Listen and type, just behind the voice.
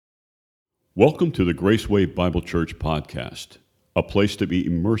Welcome to the Graceway Bible Church podcast, a place to be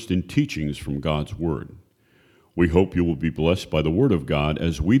immersed in teachings from God's Word. We hope you will be blessed by the Word of God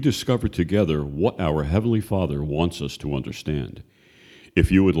as we discover together what our Heavenly Father wants us to understand. If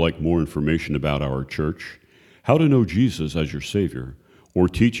you would like more information about our church, how to know Jesus as your Savior, or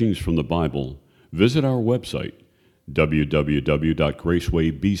teachings from the Bible, visit our website,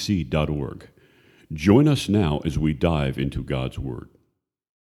 www.gracewaybc.org. Join us now as we dive into God's Word.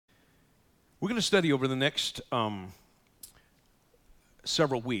 We're going to study over the next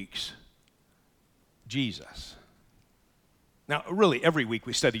several weeks Jesus. Now, really, every week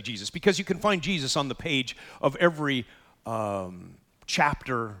we study Jesus because you can find Jesus on the page of every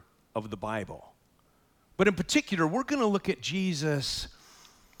chapter of the Bible. But in particular, we're going to look at Jesus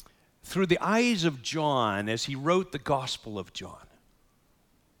through the eyes of John as he wrote the Gospel of John.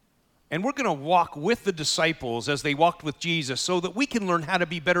 And we're going to walk with the disciples as they walked with Jesus so that we can learn how to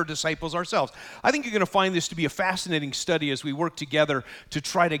be better disciples ourselves. I think you're going to find this to be a fascinating study as we work together to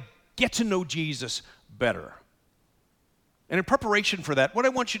try to get to know Jesus better. And in preparation for that, what I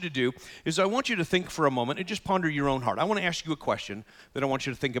want you to do is I want you to think for a moment and just ponder your own heart. I want to ask you a question that I want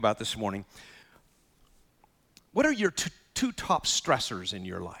you to think about this morning. What are your two top stressors in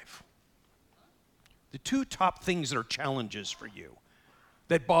your life? The two top things that are challenges for you,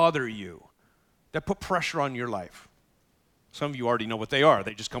 that bother you, that put pressure on your life. Some of you already know what they are.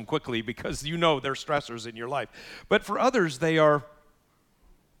 They just come quickly because you know they're stressors in your life. But for others, they are,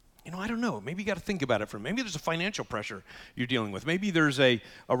 I don't know. Maybe you got to think about it for a minute. Maybe there's a financial pressure you're dealing with. Maybe there's a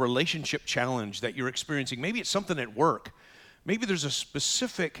relationship challenge that you're experiencing. Maybe it's something at work. Maybe there's a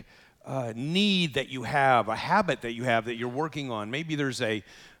specific need that you have, a habit that you have that you're working on. Maybe there's a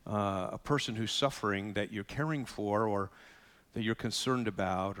person who's suffering that you're caring for or that you're concerned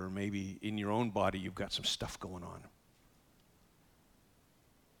about, or maybe in your own body you've got some stuff going on.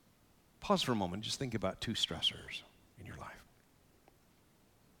 Pause for a moment, just think about two stressors in your life.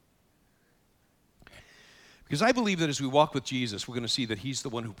 Because I believe that as we walk with Jesus, we're going to see that He's the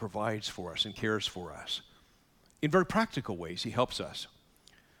one who provides for us and cares for us. In very practical ways, He helps us.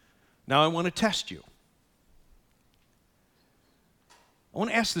 Now I want to test you. I want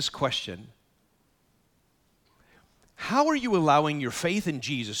to ask this question. How are you allowing your faith in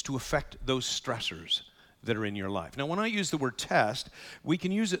Jesus to affect those stressors that are in your life? Now, when I use the word test, we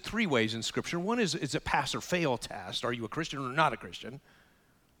can use it three ways in Scripture. One is a pass or fail test. Are you a Christian or not a Christian?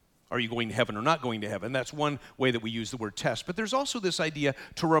 Are you going to heaven or not going to heaven? That's one way that we use the word test. But there's also this idea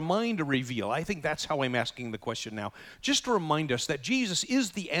to remind or reveal. I think that's how I'm asking the question now. Just to remind us that Jesus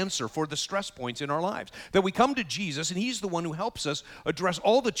is the answer for the stress points in our lives. That we come to Jesus and He's the one who helps us address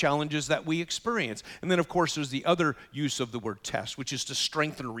all the challenges that we experience. And then, of course, there's the other use of the word test, which is to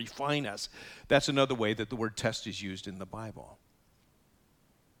strengthen or refine us. That's another way that the word test is used in the Bible.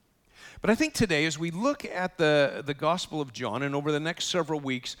 But I think today, as we look at the Gospel of John, and over the next several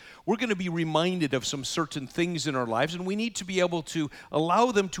weeks, we're going to be reminded of some certain things in our lives, and we need to be able to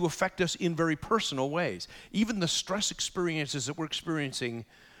allow them to affect us in very personal ways, even the stress experiences that we're experiencing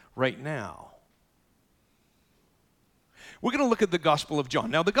right now. We're going to look at the Gospel of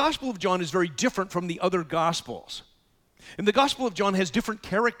John. Now, the Gospel of John is very different from the other Gospels. And the Gospel of John has different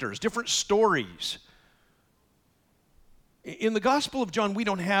characters, different stories. In the Gospel of John, we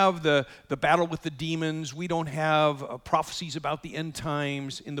don't have the battle with the demons. We don't have prophecies about the end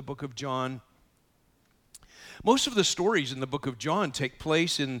times in the book of John. Most of the stories in the book of John take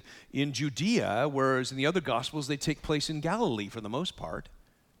place in Judea, whereas in the other Gospels, they take place in Galilee for the most part.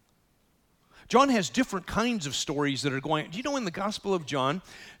 John has different kinds of stories that are going on. Do you know in the Gospel of John,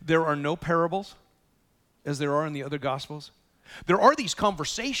 there are no parables as there are in the other Gospels? There are these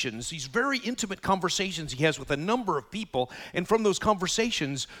conversations, these very intimate conversations He has with a number of people, and from those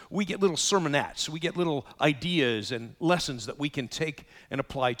conversations, we get little sermonettes, we get little ideas and lessons that we can take and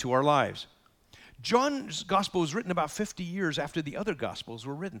apply to our lives. John's gospel was written about 50 years after the other gospels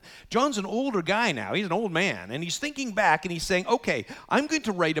were written. John's an older guy now, he's an old man, and he's thinking back and he's saying, okay, I'm going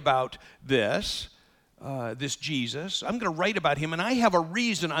to write about this Jesus, I'm going to write about Him, and I have a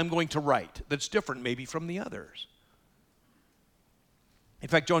reason I'm going to write that's different maybe from the others. In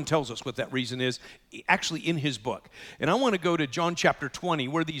fact, John tells us what that reason is, actually in his book. And I want to go to John chapter 20,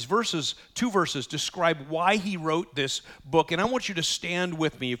 where these verses, two verses, describe why he wrote this book. And I want you to stand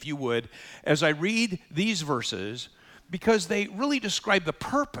with me, if you would, as I read these verses, because they really describe the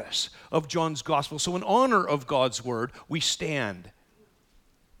purpose of John's gospel. So in honor of God's word, we stand.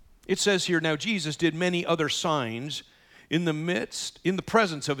 It says here, now Jesus did many other signs in the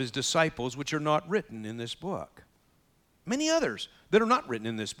presence of His disciples, which are not written in this book. Many others that are not written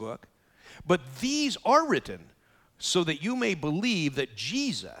in this book. But these are written so that you may believe that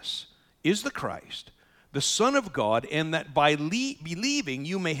Jesus is the Christ, the Son of God, and that by believing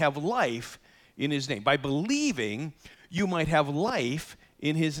you may have life in his name. By believing you might have life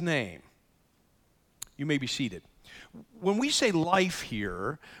in his name. You may be seated. When we say life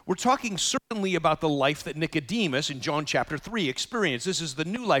here, we're talking certainly about the life that Nicodemus in John chapter 3 experienced. This is the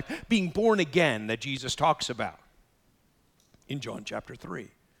new life, being born again, that Jesus talks about in John chapter 3.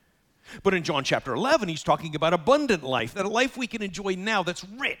 But in John chapter 11, he's talking about abundant life, that a life we can enjoy now that's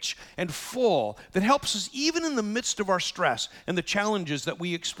rich and full, that helps us even in the midst of our stress and the challenges that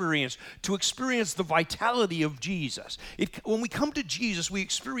we experience, to experience the vitality of Jesus. When we come to Jesus, we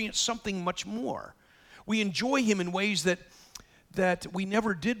experience something much more. We enjoy him in ways that we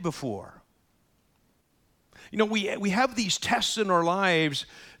never did before. You know, we have these tests in our lives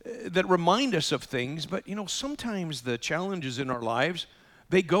that remind us of things, but, you know, sometimes the challenges in our lives,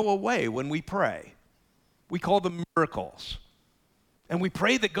 they go away when we pray. We call them miracles. And we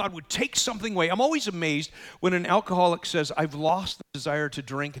pray that God would take something away. I'm always amazed when an alcoholic says, I've lost the desire to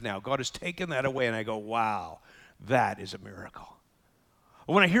drink now. God has taken that away. And I go, wow, that is a miracle.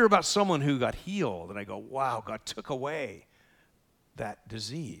 When I hear about someone who got healed, and I go, wow, God took away that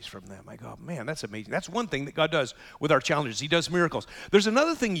disease from them. I go, man, that's amazing. That's one thing that God does with our challenges. He does miracles. There's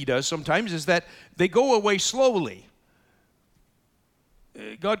another thing he does sometimes is that they go away slowly.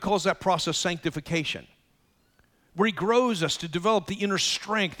 God calls that process sanctification, where he grows us to develop the inner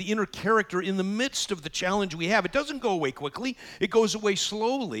strength, the inner character in the midst of the challenge we have. It doesn't go away quickly. It goes away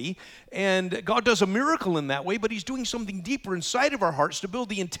slowly, and God does a miracle in that way, but he's doing something deeper inside of our hearts to build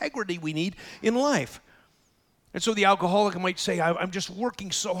the integrity we need in life. And so the alcoholic might say, I'm just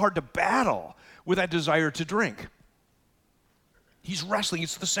working so hard to battle with that desire to drink. He's wrestling.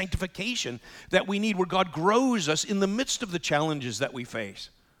 It's the sanctification that we need, where God grows us in the midst of the challenges that we face.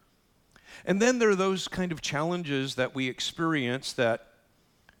 And then there are those kind of challenges that we experience that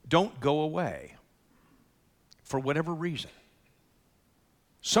don't go away for whatever reason.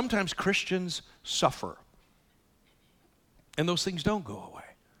 Sometimes Christians suffer, and those things don't go away.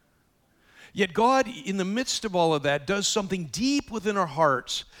 Yet God, in the midst of all of that, does something deep within our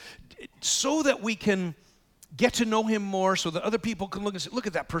hearts so that we can get to know him more, so that other people can look and say, look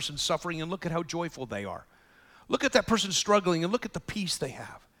at that person suffering and look at how joyful they are. Look at that person struggling and look at the peace they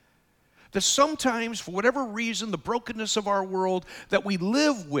have. That sometimes, for whatever reason, the brokenness of our world that we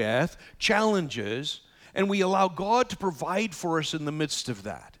live with challenges, and we allow God to provide for us in the midst of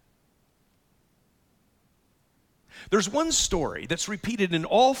that. There's one story that's repeated in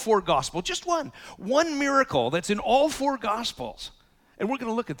all four Gospels, just one miracle that's in all four Gospels. And we're going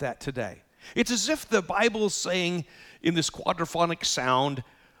to look at that today. It's as if the Bible is saying in this quadraphonic sound,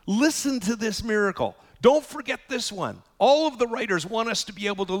 listen to this miracle. Don't forget this one. All of the writers want us to be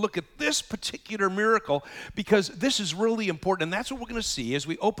able to look at this particular miracle because this is really important. And that's what we're going to see as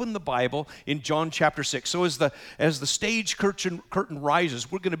we open the Bible in John chapter 6. So as the stage curtain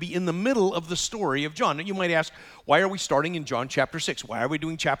rises, we're going to be in the middle of the story of John. And you might ask, why are we starting in John chapter 6? Why are we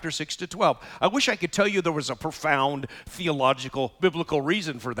doing chapter 6 to 12? I wish I could tell you there was a profound theological, biblical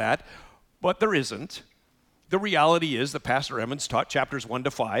reason for that, but there isn't. The reality is that Pastor Emmons taught chapters 1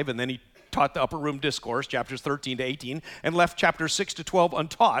 to 5, and then he taught the upper room discourse, chapters 13 to 18, and left chapters 6 to 12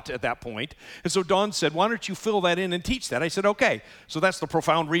 untaught at that point. And so Don said, why don't you fill that in and teach that? I said, okay. So that's the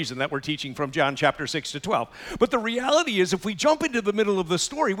profound reason that we're teaching from John chapter 6 to 12. But the reality is, if we jump into the middle of the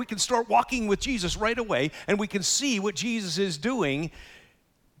story, we can start walking with Jesus right away, and we can see what Jesus is doing.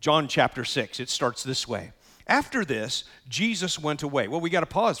 John chapter 6, it starts this way. After this, Jesus went away. Well, we got to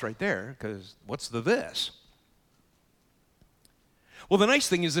pause right there, because what's the this? Well, the nice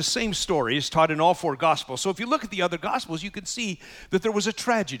thing is the same story is taught in all four Gospels. So if you look at the other Gospels, you can see that there was a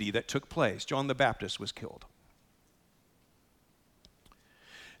tragedy that took place. John the Baptist was killed.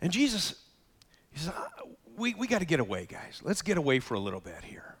 And Jesus, he says, we got to get away, guys. Let's get away for a little bit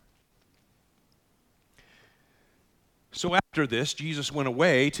here. So after this, Jesus went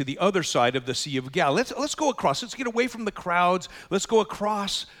away to the other side of the Sea of Galilee. Let's go across. Let's get away from the crowds. Let's go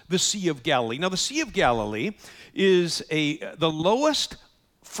across the Sea of Galilee. Now, the Sea of Galilee is the lowest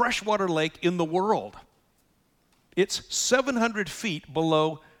freshwater lake in the world. It's 700 feet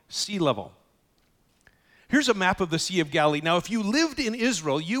below sea level. Here's a map of the Sea of Galilee. Now, if you lived in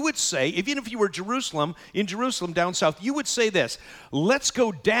Israel, you would say, even if you were in Jerusalem down south, you would say this, let's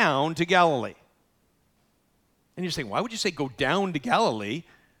go down to Galilee. And you're saying, why would you say go down to Galilee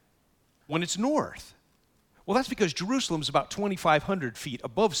when it's north? Well, that's because Jerusalem's about 2,500 feet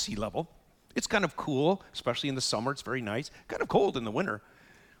above sea level. It's kind of cool, especially in the summer. It's very nice. Kind of cold in the winter.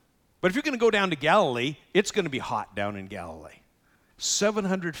 But if you're going to go down to Galilee, it's going to be hot down in Galilee.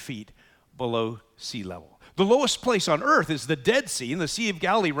 700 feet below sea level. The lowest place on earth is the Dead Sea, and the Sea of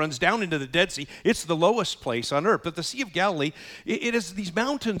Galilee runs down into the Dead Sea. It's the lowest place on earth. But the Sea of Galilee, it has these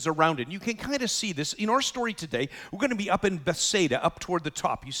mountains around it. And you can kind of see this. In our story today, we're going to be up in Bethsaida, up toward the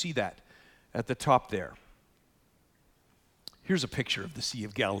top. You see that at the top there. Here's a picture of the Sea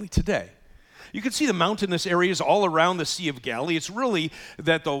of Galilee today. You can see the mountainous areas all around the Sea of Galilee. It's really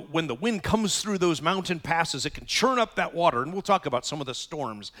that when the wind comes through those mountain passes, it can churn up that water. And we'll talk about some of the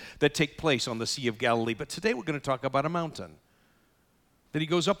storms that take place on the Sea of Galilee. But today we're going to talk about a mountain. That he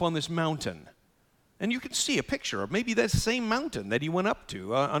goes up on this mountain. And you can see a picture of maybe that same mountain that he went up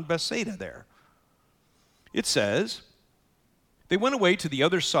to on Bethsaida there. It says, they went away to the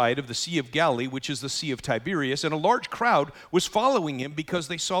other side of the Sea of Galilee, which is the Sea of Tiberias, and a large crowd was following him because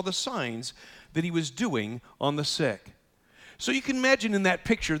they saw the signs that he was doing on the sick. So you can imagine in that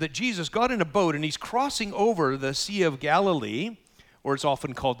picture that Jesus got in a boat and he's crossing over the Sea of Galilee, or it's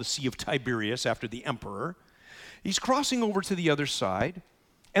often called the Sea of Tiberias after the emperor. He's crossing over to the other side,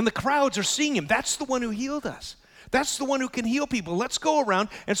 and the crowds are seeing him. That's the one who healed us. That's the one who can heal people. Let's go around.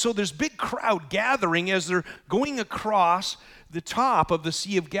 And so there's big crowd gathering as they're going across the top of the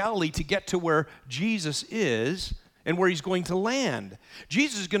Sea of Galilee to get to where Jesus is and where he's going to land.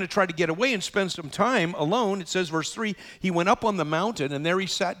 Jesus is going to try to get away and spend some time alone. It says, verse 3, he went up on the mountain, and there he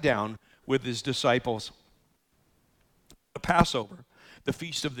sat down with his disciples. The Passover, the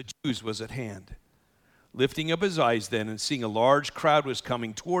feast of the Jews, was at hand. Lifting up his eyes then and seeing a large crowd was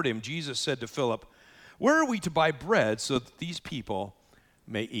coming toward him, Jesus said to Philip, where are we to buy bread so that these people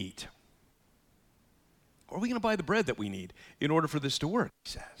may eat? Where are we going to buy the bread that we need in order for this to work,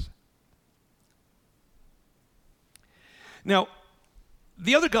 he says. Now,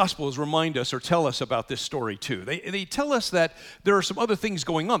 the other Gospels remind us or tell us about this story too. They tell us that there are some other things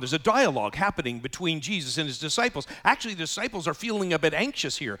going on. There's a dialogue happening between Jesus and his disciples. Actually, the disciples are feeling a bit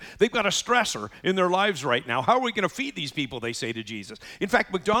anxious here. They've got a stressor in their lives right now. How are we going to feed these people, they say to Jesus. In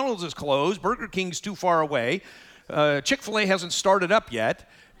fact, McDonald's is closed. Burger King's too far away. Chick-fil-A hasn't started up yet.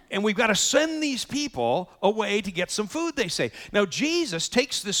 And we've got to send these people away to get some food, they say. Now, Jesus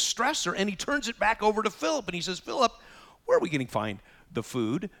takes this stressor and he turns it back over to Philip. And he says, Philip, where are we going to find the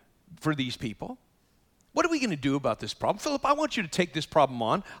food for these people? What are we going to do about this problem? Philip, I want you to take this problem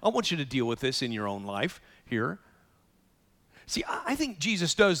on. I want you to deal with this in your own life here. See, I think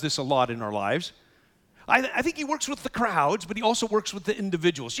Jesus does this a lot in our lives. I think he works with the crowds, but he also works with the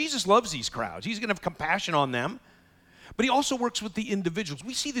individuals. Jesus loves these crowds. He's going to have compassion on them, but he also works with the individuals.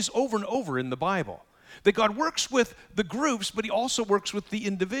 We see this over and over in the Bible, that God works with the groups, but he also works with the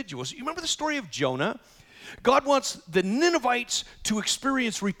individuals. You remember the story of Jonah? God wants the Ninevites to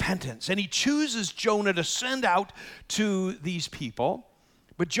experience repentance, and he chooses Jonah to send out to these people.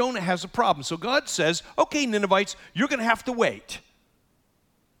 But Jonah has a problem. So God says, okay, Ninevites, you're going to have to wait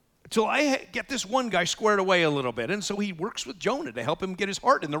until I get this one guy squared away a little bit. And so he works with Jonah to help him get his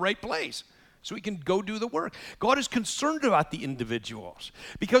heart in the right place so he can go do the work. God is concerned about the individuals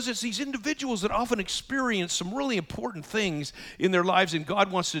because it's these individuals that often experience some really important things in their lives, and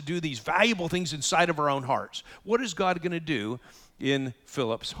God wants to do these valuable things inside of our own hearts. What is God going to do in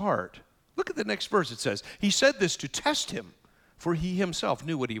Philip's heart? Look at the next verse. It says, he said this to test him, for he himself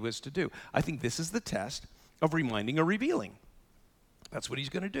knew what he was to do. I think this is the test of reminding or revealing. That's what he's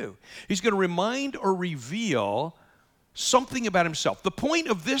going to do. He's going to remind or reveal something about himself. The point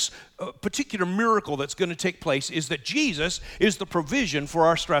of this particular miracle that's going to take place is that Jesus is the provision for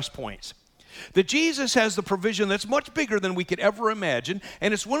our stress points. That Jesus has the provision that's much bigger than we could ever imagine,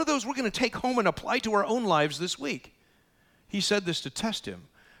 and it's one of those we're going to take home and apply to our own lives this week. He said this to test him,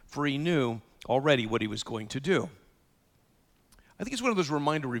 for he knew already what he was going to do. I think it's one of those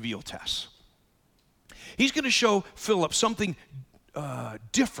reminder-reveal tests. He's going to show Philip something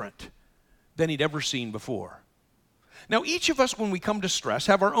different than he'd ever seen before. Now, each of us, when we come to stress,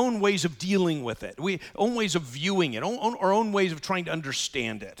 have our own ways of dealing with it, own ways of viewing it, our own ways of trying to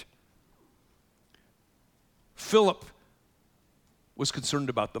understand it. Philip was concerned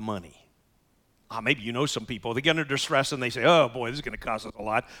about the money. Maybe you know some people, they get under stress and they say, oh boy, this is going to cost us a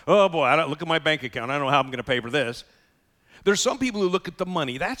lot. Oh boy, look at my bank account. I don't know how I'm going to pay for this. There's some people who look at the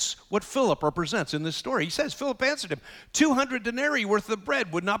money. That's what Philip represents in this story. He says, Philip answered him, 200 denarii worth of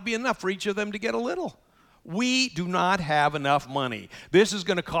bread would not be enough for each of them to get a little. We do not have enough money. This is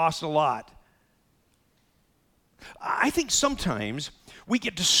going to cost a lot. I think sometimes we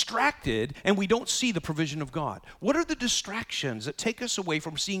get distracted and we don't see the provision of God. What are the distractions that take us away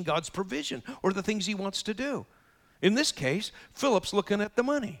from seeing God's provision or the things he wants to do? In this case, Philip's looking at the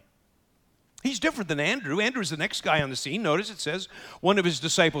money. He's different than Andrew. Andrew's the next guy on the scene. Notice it says one of his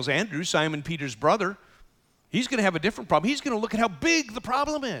disciples, Andrew, Simon Peter's brother, he's going to have a different problem. He's going to look at how big the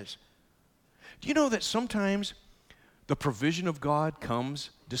problem is. Do you know that sometimes the provision of God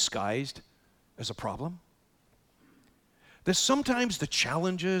comes disguised as a problem? That sometimes the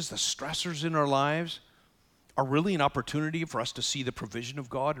challenges, the stressors in our lives are really an opportunity for us to see the provision of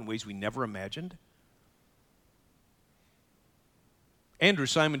God in ways we never imagined? Andrew,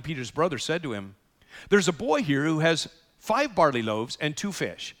 Simon Peter's brother, said to him, "There's a boy here who has 5 barley loaves and 2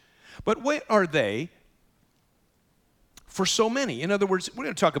 fish. But what are they for so many?" In other words, we're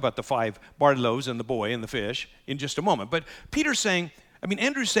going to talk about the 5 barley loaves and the boy and the fish in just a moment. But Andrew's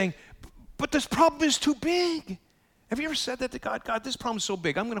saying, but this problem is too big. Have you ever said that to God? God, this problem is so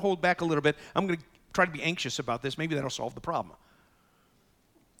big. I'm going to hold back a little bit. I'm going to try to be anxious about this. Maybe that'll solve the problem.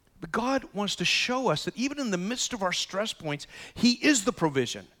 But God wants to show us that even in the midst of our stress points, He is the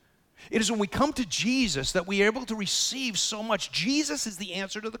provision. It is when we come to Jesus that we are able to receive so much. Jesus is the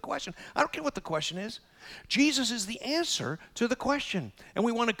answer to the question. I don't care what the question is. Jesus is the answer to the question. And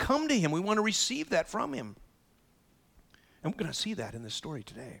we want to come to Him. We want to receive that from Him. And we're going to see that in this story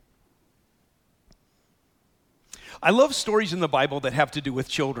today. I love stories in the Bible that have to do with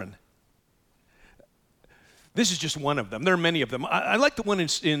children. This is just one of them. There are many of them. I like the one in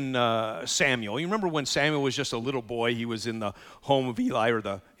Samuel. You remember when Samuel was just a little boy? He was in the home of Eli,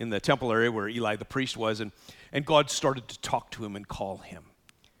 or in the temple area where Eli the priest was, and God started to talk to him and call him.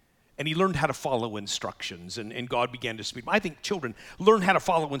 And he learned how to follow instructions, and God began to speak. I think children learn how to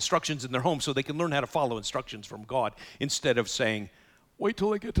follow instructions in their home so they can learn how to follow instructions from God instead of saying, wait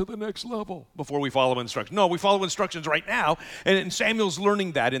till I get to the next level before we follow instructions. No, we follow instructions right now. And Samuel's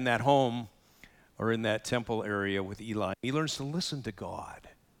learning that in that home or in that temple area with Eli. He learns to listen to God.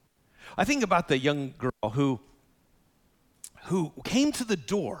 I think about the young girl who came to the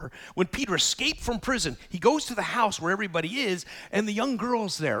door when Peter escaped from prison. He goes to the house where everybody is, and the young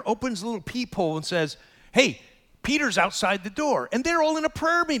girl's there, opens a little peephole and says, "Hey, Peter's outside the door." And they're all in a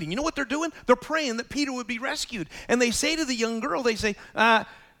prayer meeting. You know what they're doing? They're praying that Peter would be rescued. And they say to the young girl, they say,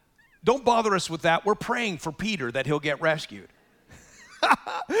 "Don't bother us with that. We're praying for Peter that he'll get rescued."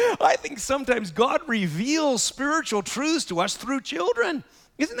 I think sometimes God reveals spiritual truths to us through children.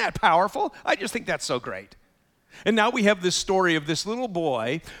 Isn't that powerful? I just think that's so great. And now we have this story of this little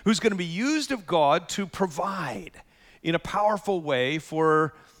boy who's going to be used of God to provide in a powerful way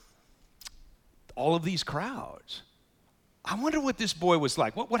for all of these crowds. I wonder what this boy was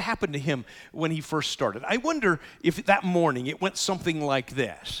like. What happened to him when he first started? I wonder if that morning it went something like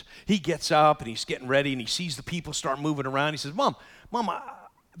this. He gets up and he's getting ready and he sees the people start moving around. He says, Mom,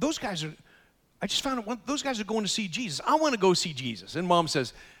 those guys are going to see Jesus. I want to go see Jesus. And Mom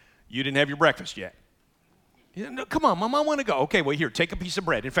says, "You didn't have your breakfast yet." "No, come on, Mom, I want to go." "Okay, well, here, take a piece of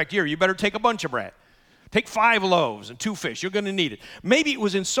bread. In fact, here, you better take a bunch of bread. Take 5 loaves and 2 fish. You're going to need it." Maybe it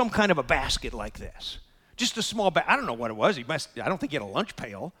was in some kind of a basket like this. Just a small I don't know what it was. I don't think he had a lunch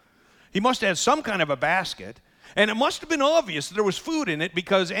pail. He must have had some kind of a basket. And it must have been obvious that there was food in it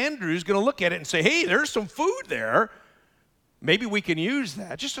because Andrew's going to look at it and say, "Hey, there's some food there. Maybe we can use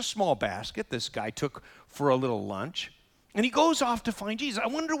that." Just a small basket this guy took for a little lunch. And he goes off to find Jesus. I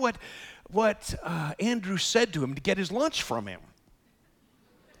wonder what Andrew said to him to get his lunch from him.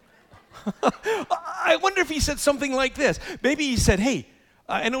 I wonder if he said something like this. Maybe he said, "Hey,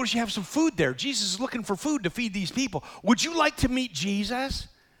 I notice you have some food there. Jesus is looking for food to feed these people. Would you like to meet Jesus?"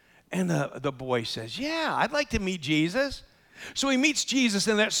 And the boy says, "Yeah, I'd like to meet Jesus." So he meets Jesus,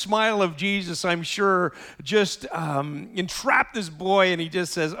 and that smile of Jesus, I'm sure, just entrapped this boy, and he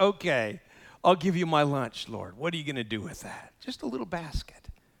just says, "Okay, I'll give you my lunch, Lord. What are you going to do with that?" Just a little basket,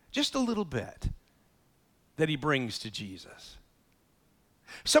 just a little bit that he brings to Jesus.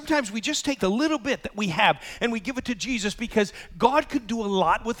 Sometimes we just take the little bit that we have and we give it to Jesus because God could do a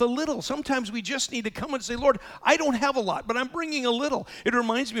lot with a little. Sometimes we just need to come and say, "Lord, I don't have a lot, but I'm bringing a little." It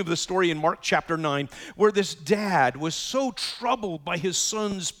reminds me of the story in Mark chapter 9 where this dad was so troubled by his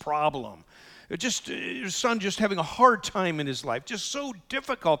son's problem. His son just having a hard time in his life, just so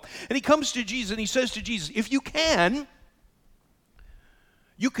difficult. And he comes to Jesus and he says to Jesus, "If you can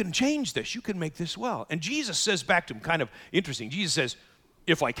change this. You can make this well." And Jesus says back to him, kind of interesting. Jesus says,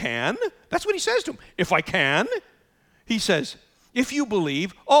 "If I can?" That's what he says to him. "If I can?" He says, "If you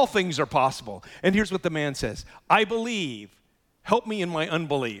believe, all things are possible." And here's what the man says, "I believe. Help me in my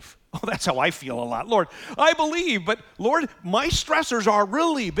unbelief." Oh, that's how I feel a lot. "Lord, I believe, but Lord, my stressors are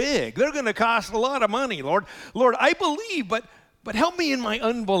really big. They're going to cost a lot of money, Lord. Lord, I believe, but help me in my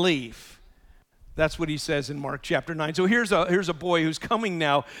unbelief." That's what he says in Mark chapter 9. So here's a boy who's coming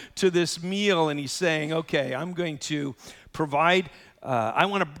now to this meal, and he's saying, "Okay, I'm going to provide. I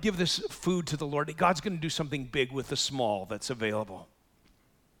want to give this food to the Lord. God's going to do something big with the small that's available."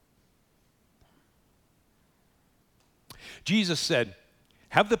 Jesus said,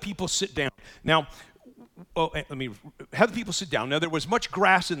 have the people sit down. Now, let me have the people sit down. Now, there was much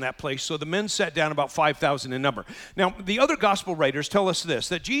grass in that place, so the men sat down, about 5,000 in number. Now, the other gospel writers tell us this,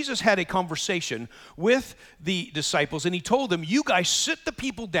 that Jesus had a conversation with the disciples, and he told them, you guys sit the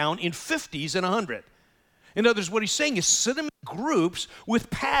people down in 50s and 100. In other words, what he's saying is sit them in groups with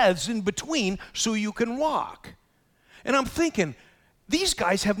paths in between so you can walk. And I'm thinking, these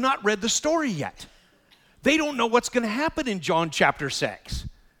guys have not read the story yet. They don't know what's going to happen in John chapter 6.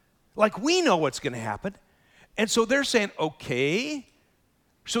 Like we know what's going to happen. And so they're saying, okay.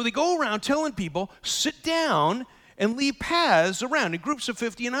 So they go around telling people, sit down and leave paths around in groups of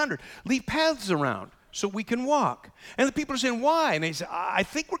 50 and 100. Leave paths around so we can walk. And the people are saying, why? And they say, I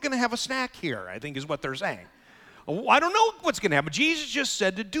think we're going to have a snack here, I think is what they're saying. I don't know what's going to happen. Jesus just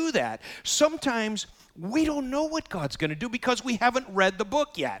said to do that. Sometimes we don't know what God's going to do because we haven't read the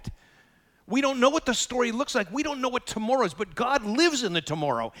book yet. We don't know what the story looks like. We don't know what tomorrow is, but God lives in the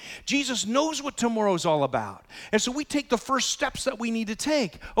tomorrow. Jesus knows what tomorrow is all about. And so we take the first steps that we need to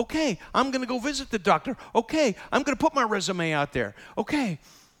take. Okay, I'm going to go visit the doctor. Okay, I'm going to put my resume out there. Okay,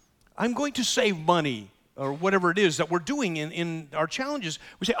 I'm going to save money or whatever it is that we're doing in our challenges.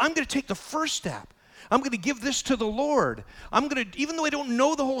 We say, I'm going to take the first step. I'm going to give this to the Lord. Even though I don't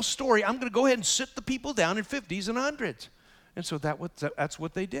know the whole story, I'm going to go ahead and sit the people down in 50s and 100s. And so that's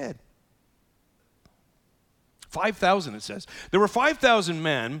what they did. 5,000, it says. There were 5,000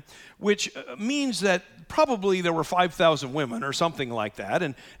 men, which means that probably there were 5,000 women or something like that.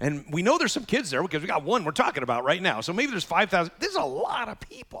 And we know there's some kids there because we got one we're talking about right now. So maybe there's 5,000. There's a lot of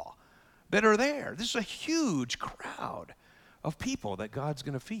people that are there. This is a huge crowd of people that God's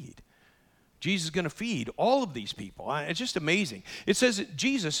going to feed. Jesus is going to feed all of these people. It's just amazing. It says that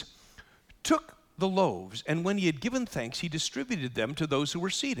Jesus took the loaves, and when he had given thanks, he distributed them to those who were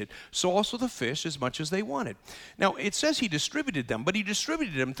seated. So also the fish, as much as they wanted. Now, it says he distributed them, but he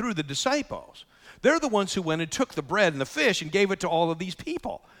distributed them through the disciples. They're the ones who went and took the bread and the fish and gave it to all of these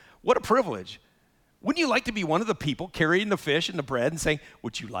people. What a privilege. Wouldn't you like to be one of the people carrying the fish and the bread and saying,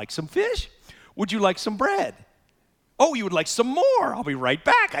 would you like some fish? Would you like some bread? Oh, you would like some more? I'll be right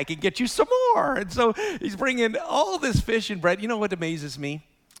back. I can get you some more. And so he's bringing all this fish and bread. You know what amazes me?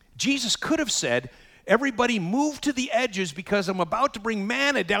 Jesus could have said, everybody move to the edges because I'm about to bring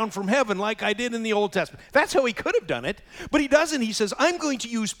manna down from heaven like I did in the Old Testament. That's how he could have done it. But he doesn't. He says, I'm going to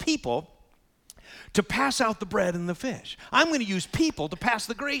use people to pass out the bread and the fish. I'm going to use people to pass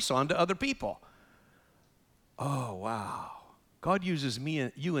the grace on to other people. Oh, wow. God uses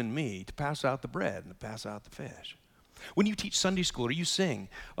you and me to pass out the bread and to pass out the fish. When you teach Sunday school or you sing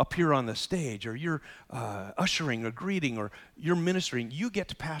up here on the stage or you're ushering or greeting or you're ministering, you get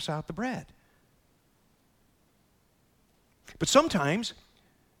to pass out the bread. But sometimes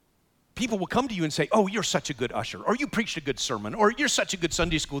people will come to you and say, oh, you're such a good usher, or you preached a good sermon, or you're such a good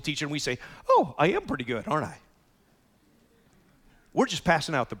Sunday school teacher, and we say, oh, I am pretty good, aren't I? We're just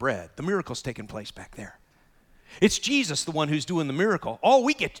passing out the bread. The miracle's taking place back there. It's Jesus, the one who's doing the miracle. All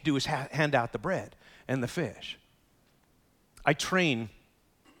we get to do is hand out the bread and the fish. I train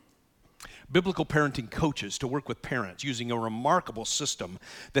biblical parenting coaches to work with parents using a remarkable system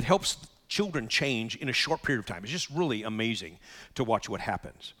that helps children change in a short period of time. It's just really amazing to watch what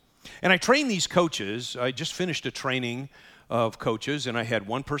happens. And I train these coaches. I just finished a training of coaches, and I had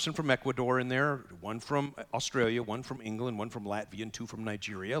one person from Ecuador in there, one from Australia, one from England, one from Latvia, and two from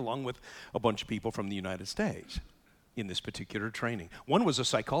Nigeria, along with a bunch of people from the United States in this particular training. One was a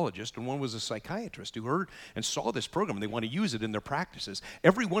psychologist and one was a psychiatrist who heard and saw this program, and they want to use it in their practices.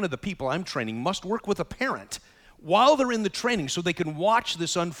 Every one of the people I'm training must work with a parent while they're in the training so they can watch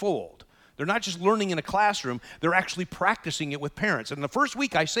this unfold. They're not just learning in a classroom, they're actually practicing it with parents. And the first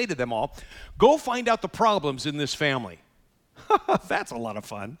week I say to them all, go find out the problems in this family. That's a lot of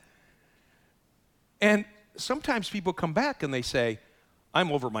fun. And sometimes people come back and they say,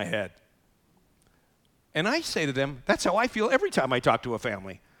 I'm over my head. And I say to them, that's how I feel every time I talk to a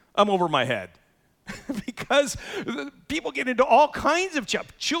family. I'm over my head. Because people get into all kinds of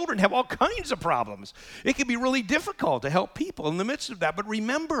children have all kinds of problems. It can be really difficult to help people in the midst of that. But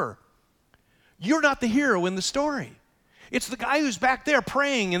remember, you're not the hero in the story. It's the guy who's back there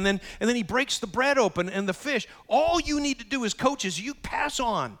praying, and then he breaks the bread open and the fish. All you need to do as coaches, you pass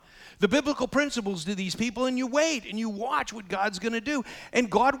on the biblical principles to these people, and you wait, and you watch what God's going to do. And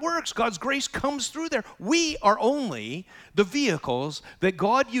God works. God's grace comes through there. We are only the vehicles that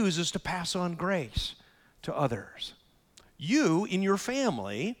God uses to pass on grace to others. You, in your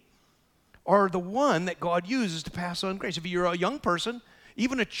family, are the one that God uses to pass on grace. If you're a young person,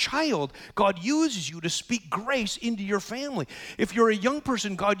 even a child, God uses you to speak grace into your family. If you're a young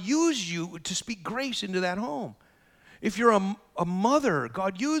person, God uses you to speak grace into that home. If you're a mother,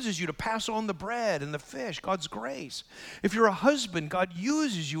 God uses you to pass on the bread and the fish, God's grace. If you're a husband, God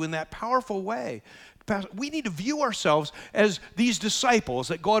uses you in that powerful way. We need to view ourselves as these disciples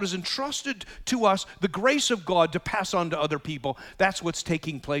that God has entrusted to us, the grace of God to pass on to other people. That's what's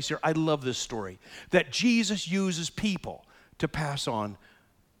taking place here. I love this story, that Jesus uses people to pass on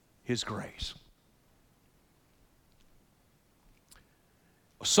his grace.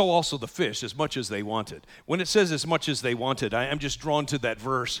 So also the fish, as much as they wanted. When it says as much as they wanted, I'm just drawn to that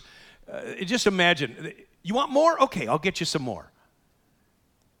verse. Just imagine, you want more? Okay, I'll get you some more.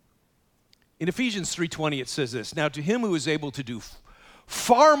 In Ephesians 3:20, it says this, now to him who is able to do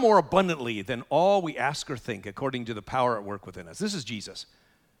far more abundantly than all we ask or think, according to the power at work within us. This is Jesus.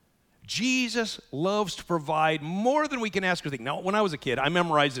 Jesus loves to provide more than we can ask or think. Now, when I was a kid, I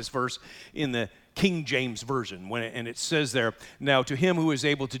memorized this verse in the King James Version, and it says there, now to him who is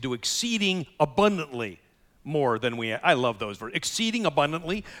able to do exceeding abundantly more than we, I love those verses, exceeding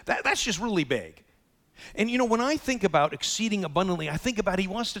abundantly, that's just really big. And you know, when I think about exceeding abundantly, I think about he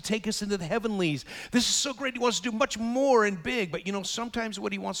wants to take us into the heavenlies. This is so great, he wants to do much more and big, but you know, sometimes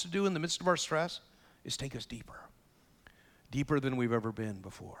what he wants to do in the midst of our stress is take us deeper, deeper than we've ever been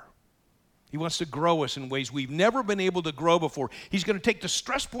before. He wants to grow us in ways we've never been able to grow before. He's going to take the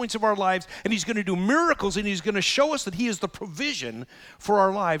stress points of our lives and he's going to do miracles and he's going to show us that he is the provision for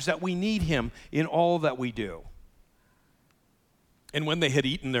our lives, that we need him in all that we do. And when they had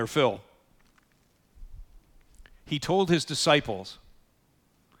eaten their fill, he told his disciples,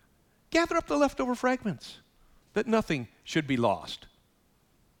 gather up the leftover fragments, that nothing should be lost.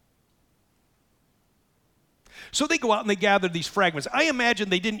 So they go out and they gather these fragments. I imagine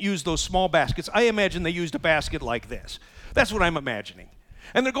they didn't use those small baskets. I imagine they used a basket like this. That's what I'm imagining.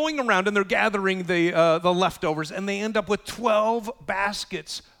 And they're going around and they're gathering the leftovers, and they end up with 12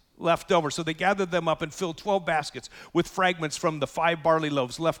 baskets left over. So they gathered them up and filled 12 baskets with fragments from the 5 barley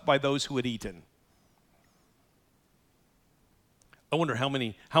loaves left by those who had eaten. I wonder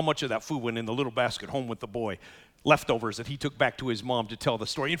how much of that food went in the little basket home with the boy, leftovers that he took back to his mom to tell the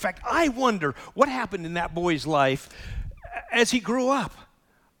story. In fact, I wonder what happened in that boy's life as he grew up.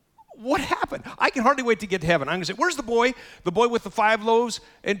 What happened? I can hardly wait to get to heaven. I'm going to say, where's the boy? The boy with the 5 loaves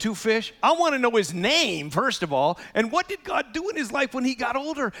and 2 fish? I want to know his name, first of all, and what did God do in his life when he got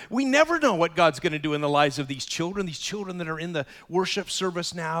older? We never know what God's going to do in the lives of these children that are in the worship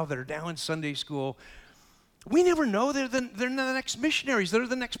service now, that are down in Sunday school. We never know. They're the next missionaries. They're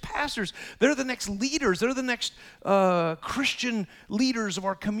the next pastors. They're the next leaders. They're the next Christian leaders of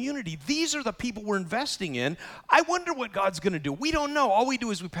our community. These are the people we're investing in. I wonder what God's going to do. We don't know. All we do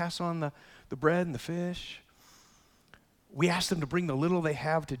is we pass on the bread and the fish. We ask them to bring the little they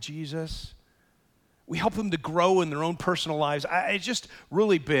have to Jesus. We help them to grow in their own personal lives. It's just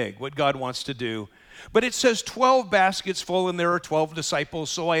really big what God wants to do. But it says 12 baskets full, and there are 12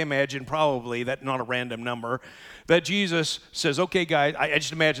 disciples, so I imagine probably, that not a random number, that Jesus says, okay, guys, I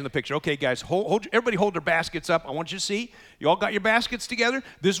just imagine the picture. Okay, guys, everybody hold their baskets up. I want you to see. You all got your baskets together?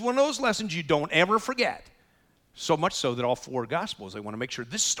 This is one of those lessons you don't ever forget. So much so that all 4 Gospels, they want to make sure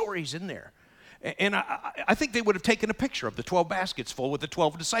this story's in there. And I think they would have taken a picture of the 12 baskets full with the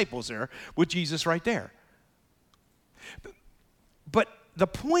 12 disciples there, with Jesus right there. But the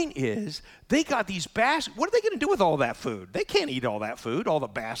point is, they got these baskets. What are they going to do with all that food? They can't eat all that food, all the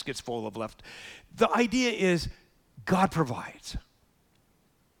baskets full of left. The idea is God provides.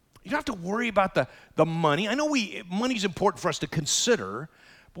 You don't have to worry about the money. I know money's important for us to consider,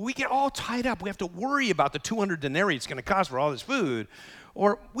 but we get all tied up. We have to worry about the 200 denarii it's going to cost for all this food.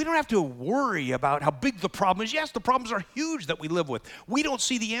 Or we don't have to worry about how big the problem is. Yes, the problems are huge that we live with. We don't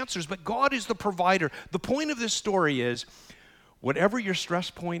see the answers, but God is the provider. The point of this story is, whatever your stress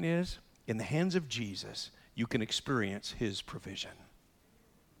point is, in the hands of Jesus, you can experience his provision.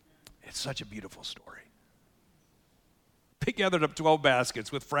 It's such a beautiful story. They gathered up 12 baskets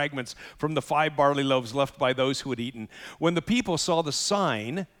with fragments from the 5 barley loaves left by those who had eaten. When the people saw the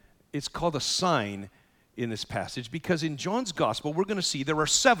sign, it's called a sign in this passage, because in John's gospel, we're going to see there are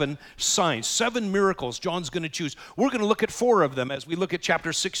 7 signs, 7 miracles John's going to choose. We're going to look at 4 of them as we look at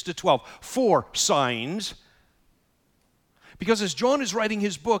chapter 6 to 12. 4 signs. Because as John is writing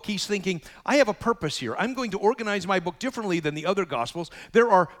his book, he's thinking, I have a purpose here. I'm going to organize my book differently than the other Gospels. There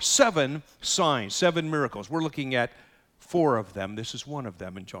are 7 signs, 7 miracles. We're looking at 4 of them. This is one of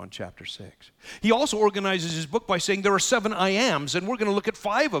them in John chapter 6. He also organizes his book by saying there are 7 I ams, and we're going to look at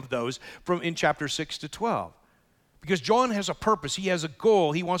 5 of those in chapter 6 to 12. Because John has a purpose. He has a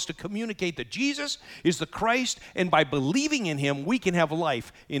goal. He wants to communicate that Jesus is the Christ, and by believing in him, we can have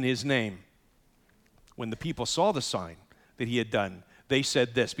life in his name. When the people saw the sign that he had done, they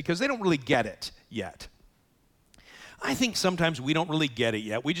said this, because they don't really get it yet. I think sometimes we don't really get it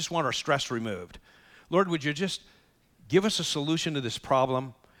yet. We just want our stress removed. Lord, would you just give us a solution to this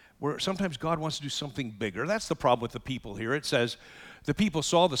problem? Where sometimes God wants to do something bigger. That's the problem with the people here. It says, the people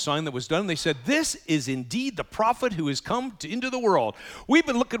saw the sign that was done, and they said, this is indeed the prophet who has come into the world. We've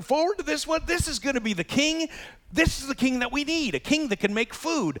been looking forward to this one. This is going to be the king. This is the king that we need, a king that can make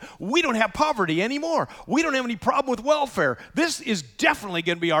food. We don't have poverty anymore. We don't have any problem with welfare. This is definitely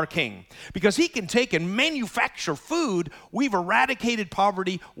going to be our king because he can take and manufacture food. We've eradicated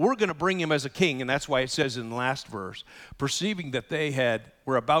poverty. We're going to bring him as a king, and that's why it says in the last verse, perceiving that they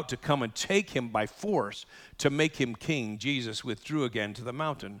were about to come and take him by force to make him king, Jesus withdrew again to the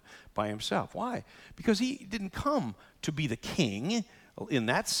mountain by himself. Why? Because he didn't come to be the king in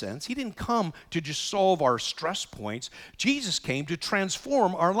that sense. He didn't come to just solve our stress points. Jesus came to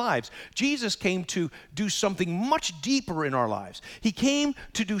transform our lives. Jesus came to do something much deeper in our lives. He came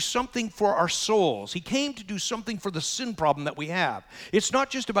to do something for our souls. He came to do something for the sin problem that we have. It's not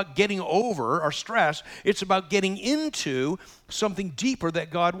just about getting over our stress. It's about getting into something deeper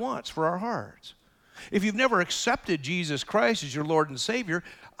that God wants for our hearts. If you've never accepted Jesus Christ as your Lord and Savior,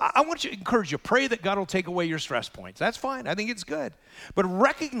 I want to encourage you, pray that God will take away your stress points. That's fine. I think it's good. But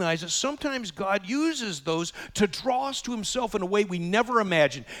recognize that sometimes God uses those to draw us to himself in a way we never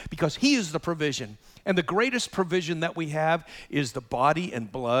imagined because he is the provision. And the greatest provision that we have is the body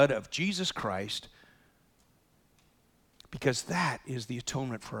and blood of Jesus Christ, because that is the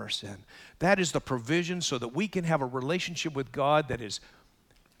atonement for our sin. That is the provision so that we can have a relationship with God that is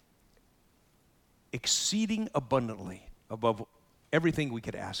exceeding abundantly above everything we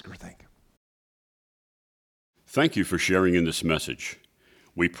could ask or think. Thank you for sharing in this message.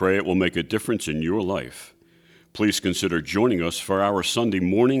 We pray it will make a difference in your life. Please consider joining us for our Sunday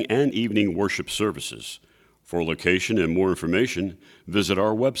morning and evening worship services. For location and more information, visit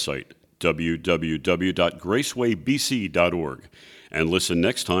our website, www.gracewaybc.org, and listen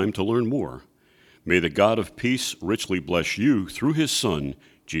next time to learn more. May the God of peace richly bless you through his Son,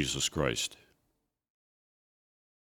 Jesus Christ.